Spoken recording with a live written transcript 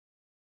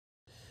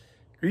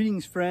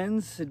Greetings,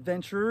 friends,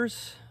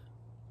 adventurers.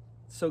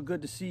 So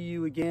good to see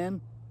you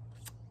again.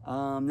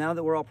 Now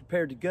that we're all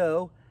prepared to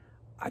go,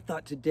 I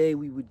thought today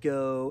we would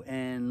go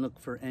and look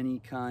for any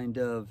kind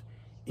of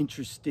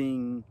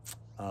interesting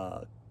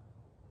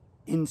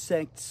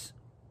insects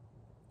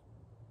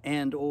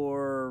and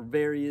or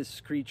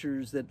various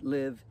creatures that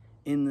live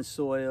in the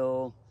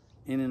soil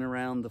in and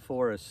around the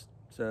forest.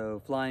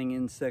 So flying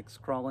insects,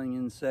 crawling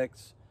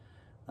insects,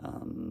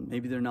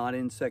 maybe they're not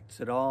insects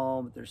at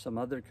all, but there's some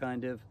other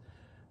kind of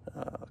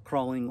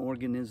crawling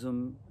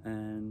organism,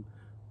 and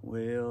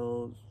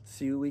we'll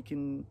see what we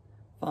can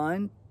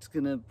find. It's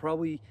gonna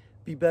probably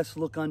be best to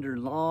look under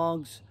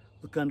logs,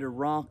 look under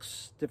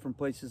rocks, different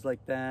places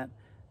like that,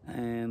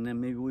 and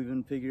then maybe we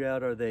even figure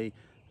out, are they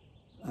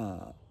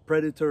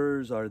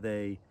predators, are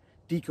they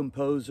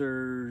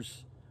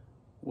decomposers,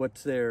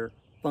 what's their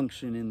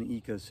function in the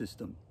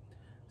ecosystem.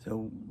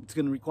 So it's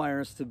going to require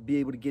us to be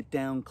able to get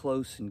down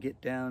close and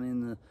get down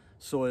in the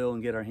soil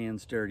and get our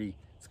hands dirty.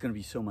 It's going to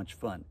be so much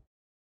fun.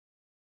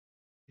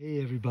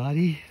 Hey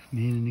everybody,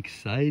 made an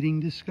exciting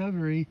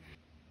discovery.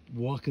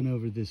 Walking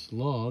over this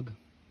log,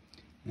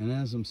 and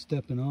as I'm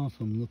stepping off,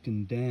 I'm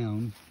looking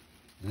down,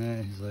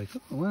 and he's like,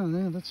 oh wow,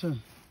 yeah, that's a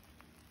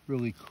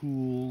really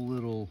cool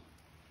little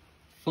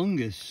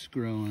fungus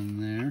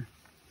growing there.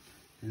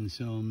 And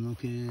so I'm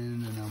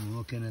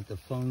looking at the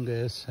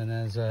fungus, and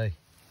as I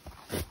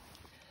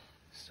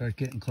start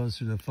getting closer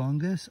to the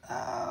fungus,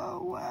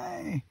 oh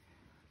way,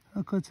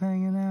 look what's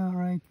hanging out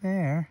right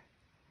there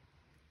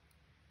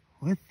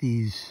with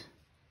these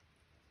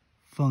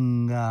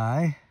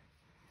fungi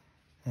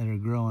that are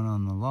growing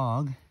on the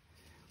log.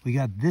 We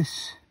got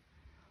this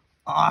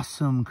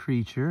awesome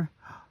creature,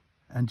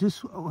 and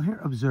just here,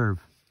 observe.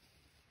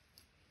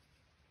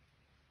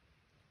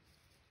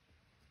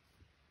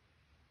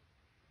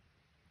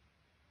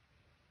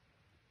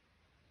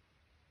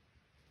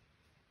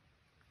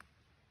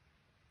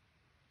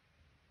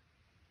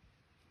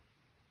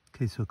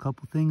 Okay, so a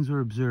couple things we're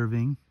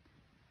observing.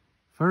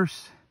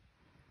 First,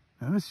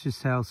 notice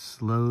just how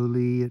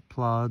slowly it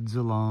plods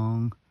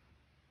along,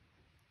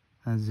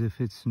 as if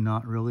it's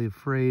not really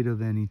afraid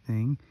of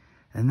anything.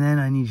 And then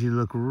I need you to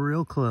look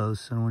real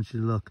close. I want you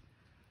to look,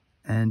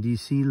 and do you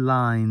see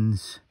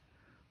lines,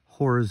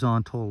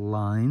 horizontal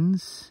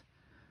lines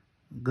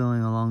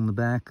going along the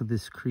back of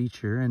this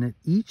creature? And at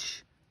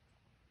each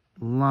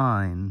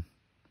line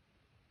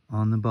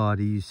on the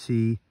body, you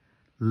see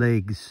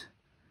legs.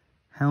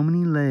 How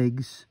many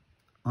legs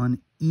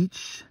on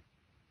each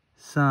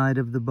side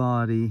of the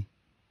body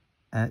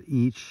at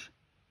each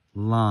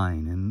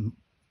line? And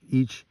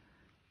each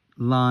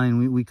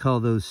line, we call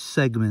those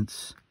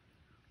segments.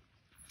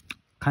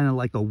 Kind of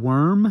like a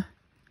worm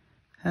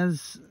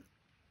has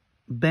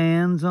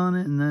bands on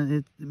it,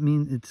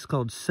 and it's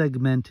called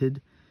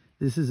segmented.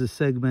 This is a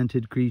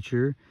segmented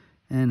creature,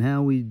 and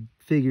how we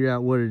figure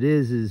out what it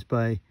is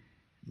by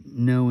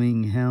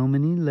knowing how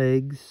many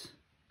legs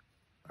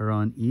are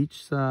on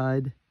each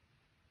side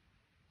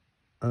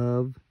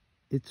of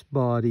its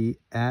body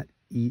at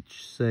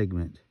each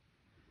segment.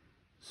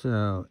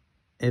 So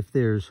if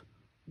there's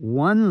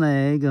one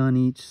leg on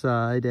each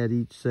side at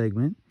each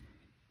segment,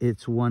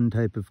 it's one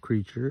type of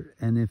creature.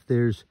 And if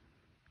there's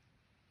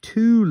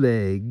two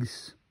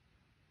legs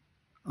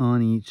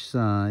on each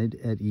side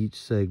at each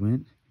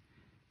segment,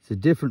 it's a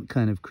different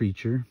kind of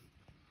creature.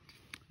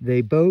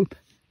 They both,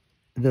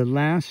 the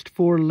last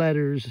four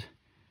letters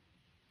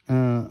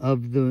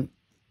of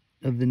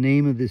the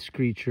name of this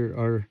creature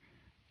are,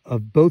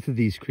 of both of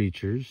these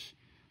creatures,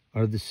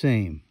 are the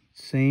same.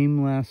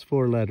 Same last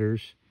four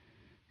letters.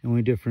 The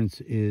only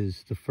difference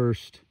is the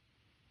first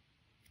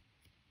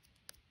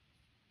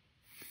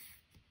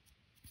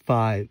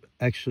five,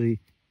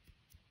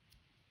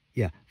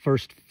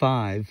 first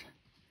five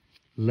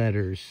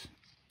letters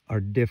are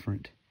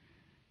different.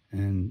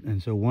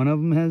 And so one of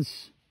them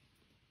has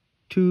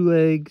two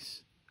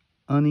legs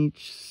on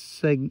each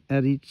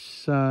at each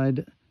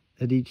side,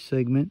 at each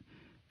segment,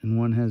 and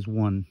one has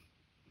one.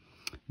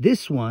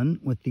 This one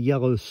with the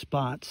yellow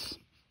spots,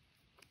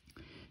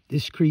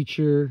 this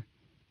creature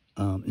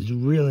is a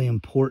really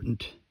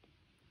important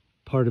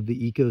part of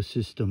the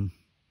ecosystem.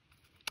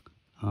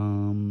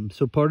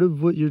 So part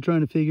of what you're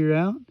trying to figure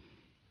out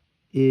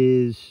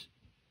is,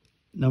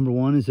 number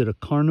one, is it a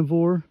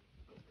carnivore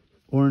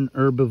or an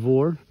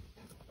herbivore?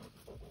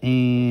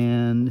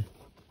 And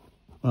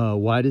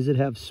why does it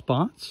have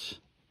spots?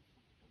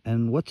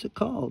 And what's it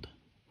called?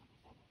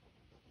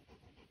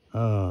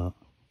 And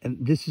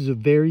this is a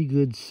very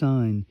good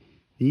sign.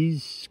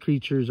 These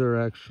creatures are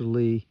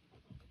actually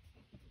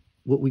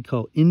what we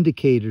call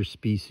indicator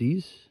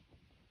species.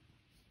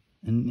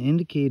 An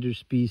indicator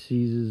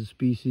species is a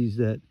species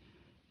that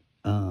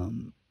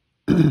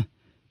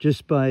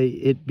just by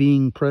it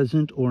being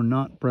present or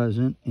not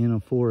present in a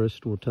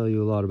forest will tell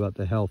you a lot about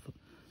the health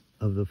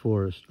of the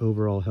forest,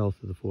 overall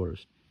health of the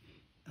forest.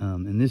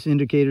 And this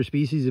indicator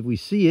species, if we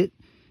see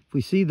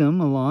them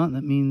a lot,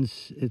 that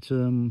means it's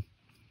a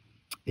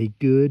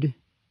good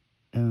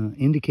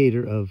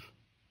indicator of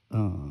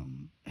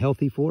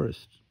healthy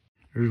forests.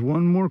 There's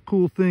one more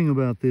cool thing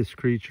about this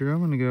creature. I'm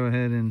going to go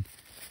ahead and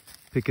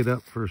pick it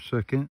up for a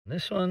second.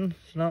 This one's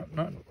not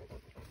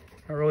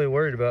really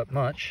worried about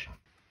much.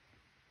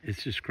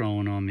 It's just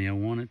crawling on me. I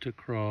want it to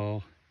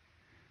crawl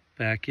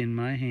back in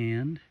my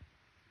hand.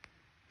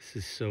 This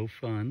is so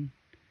fun.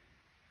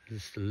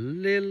 Just a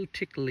little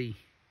tickly.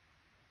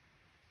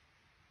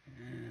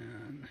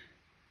 And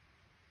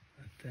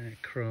let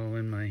that crawl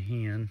in my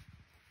hand.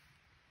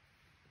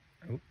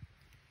 Oh,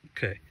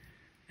 okay.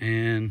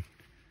 And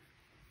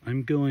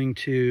I'm going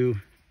to,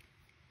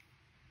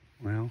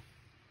 well,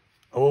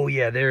 oh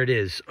yeah, there it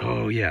is.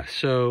 Oh yeah,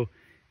 so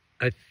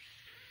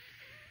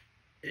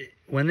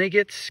when they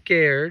get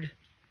scared,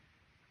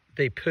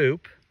 they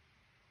poop.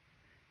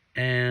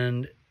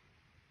 And,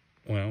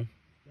 well,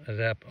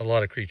 a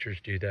lot of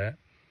creatures do that.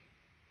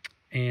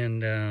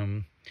 And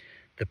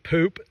the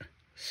poop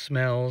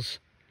smells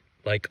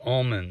like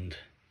almond,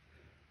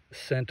 the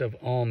scent of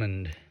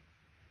almond.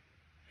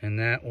 And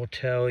that will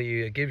tell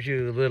you, it gives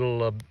you a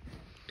little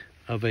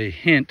of a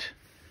hint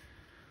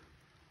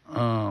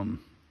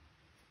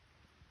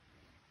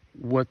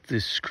what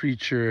this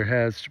creature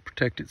has to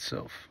protect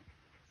itself.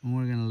 And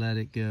we're gonna let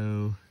it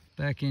go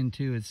back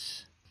into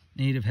its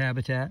native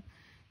habitat,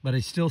 but I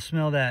still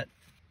smell that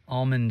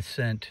almond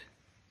scent.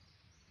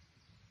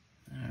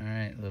 All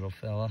right, little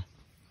fella.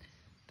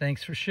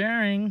 Thanks for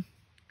sharing.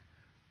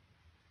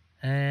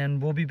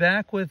 And we'll be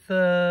back with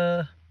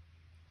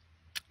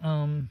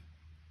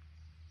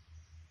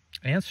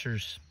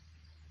answers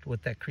to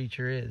what that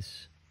creature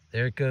is.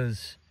 There it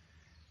goes,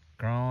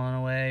 crawling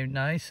away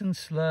nice and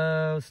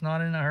slow. It's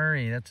not in a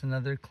hurry. That's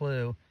another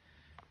clue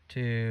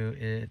to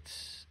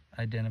its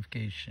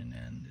identification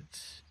and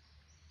its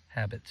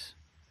habits.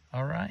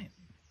 All right,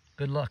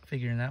 good luck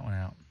figuring that one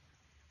out.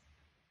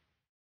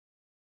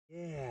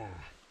 Yeah.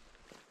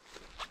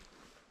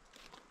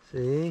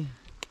 See?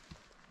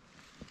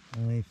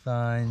 Let me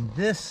find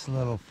this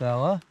little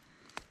fella.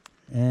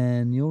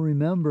 And you'll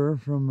remember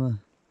from,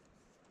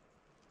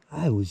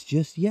 I was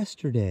just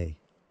yesterday.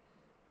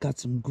 Got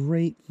some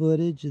great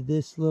footage of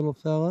this little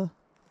fella.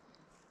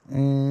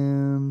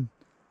 And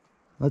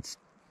let's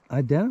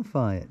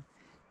identify it.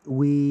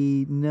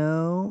 We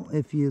know,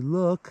 if you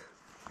look,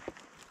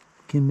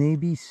 can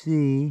maybe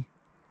see,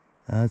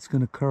 it's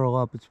going to curl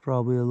up. It's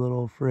probably a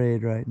little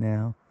afraid right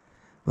now.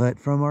 But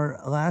from our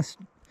last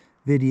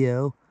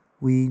video,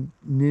 we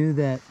knew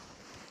that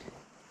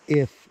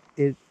if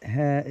it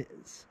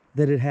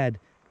had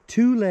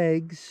 2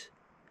 legs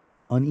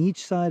on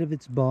each side of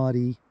its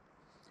body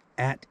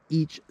at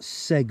each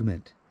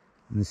segment.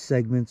 And the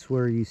segments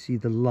where you see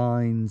the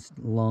lines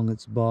along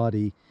its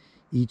body,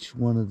 each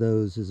one of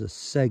those is a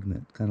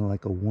segment, kind of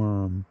like a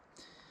worm.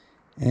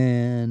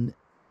 And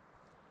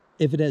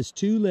if it has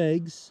 2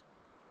 legs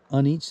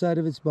on each side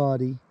of its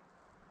body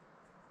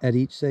at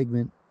each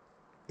segment,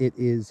 it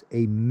is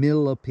a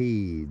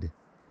millipede.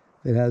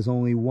 If it has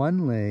only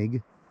 1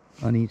 leg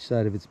on each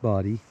side of its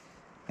body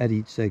at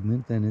each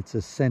segment, then it's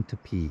a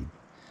centipede.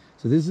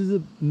 So this is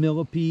a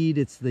millipede.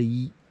 It's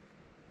the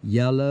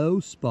yellow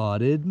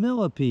spotted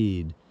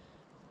millipede.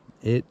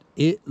 It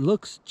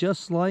looks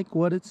just like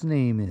what its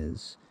name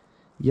is,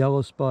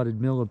 yellow spotted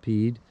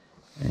millipede.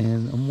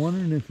 And I'm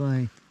wondering if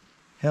I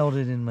held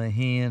it in my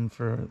hand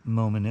for a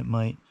moment, it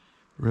might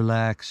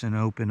relax and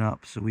open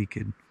up so we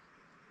could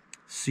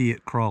see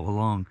it crawl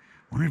along.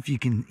 I wonder if you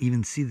can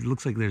even see, it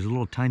looks like there's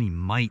little tiny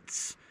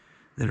mites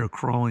that are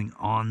crawling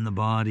on the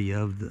body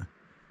of the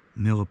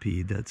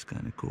millipede. That's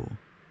kind of cool.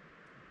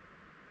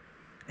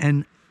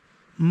 And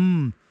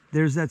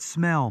there's that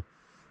smell,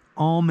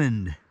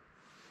 almond.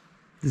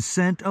 The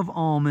scent of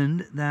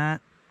almond,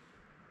 that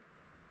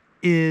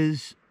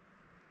is,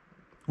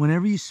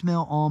 whenever you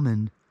smell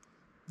almond,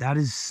 that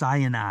is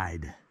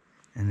cyanide.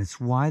 And it's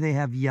why they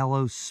have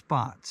yellow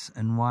spots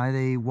and why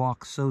they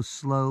walk so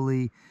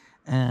slowly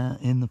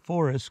in the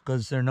forest,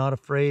 because they're not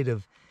afraid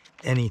of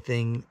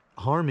anything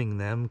harming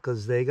them,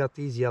 because they got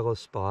these yellow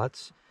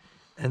spots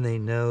and they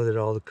know that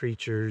all the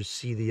creatures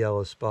see the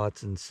yellow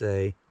spots and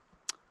say,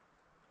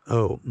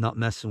 oh, not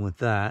messing with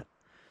that.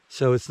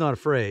 So it's not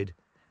afraid.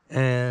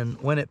 And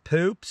when it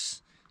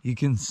poops, you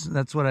can,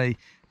 that's what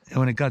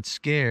when it got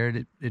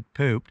scared, it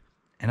pooped.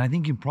 And I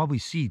think you can probably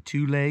see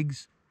 2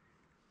 legs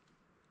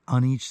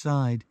on each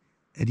side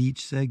at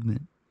each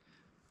segment.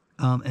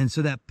 And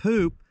so that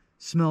poop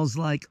smells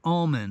like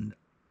almond.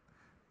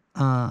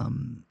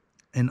 And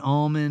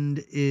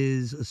almond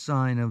is a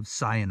sign of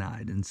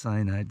cyanide. And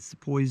cyanide is the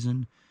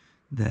poison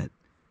that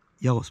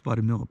yellow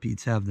spotted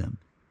millipedes have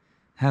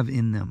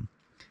in them.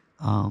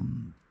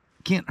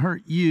 Can't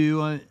hurt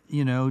you,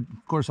 you know.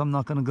 Of course, I'm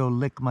not going to go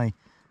lick my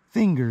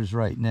fingers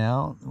right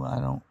now. Well,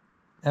 I don't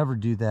ever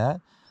do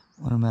that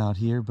when I'm out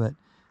here, but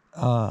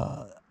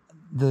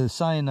the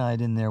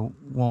cyanide in there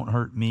won't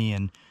hurt me.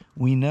 And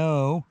we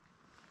know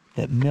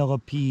that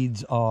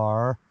millipedes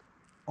are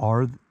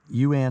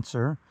you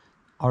answer,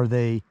 are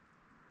they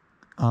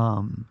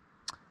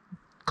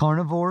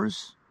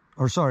carnivores,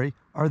 or sorry,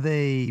 are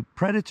they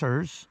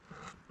predators,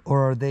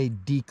 or are they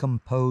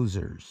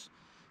decomposers?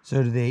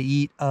 So do they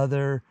eat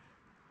other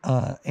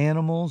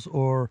animals,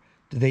 or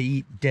do they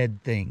eat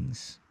dead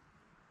things?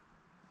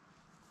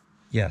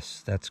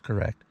 Yes, that's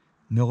correct.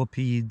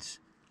 Millipedes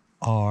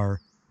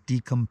are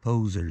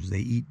decomposers. They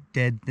eat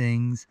dead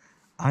things.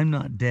 I'm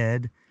not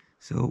dead,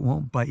 so it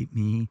won't bite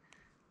me.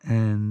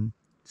 And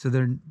so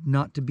they're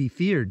not to be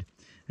feared.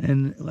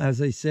 And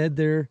as I said,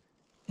 they're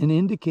an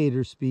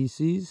indicator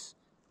species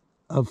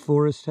of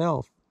forest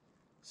health.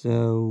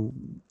 So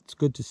it's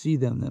good to see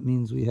them. That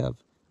means we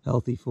have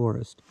healthy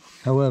forest.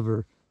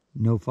 However,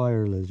 no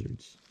fire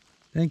lizards.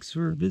 Thanks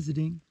for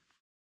visiting.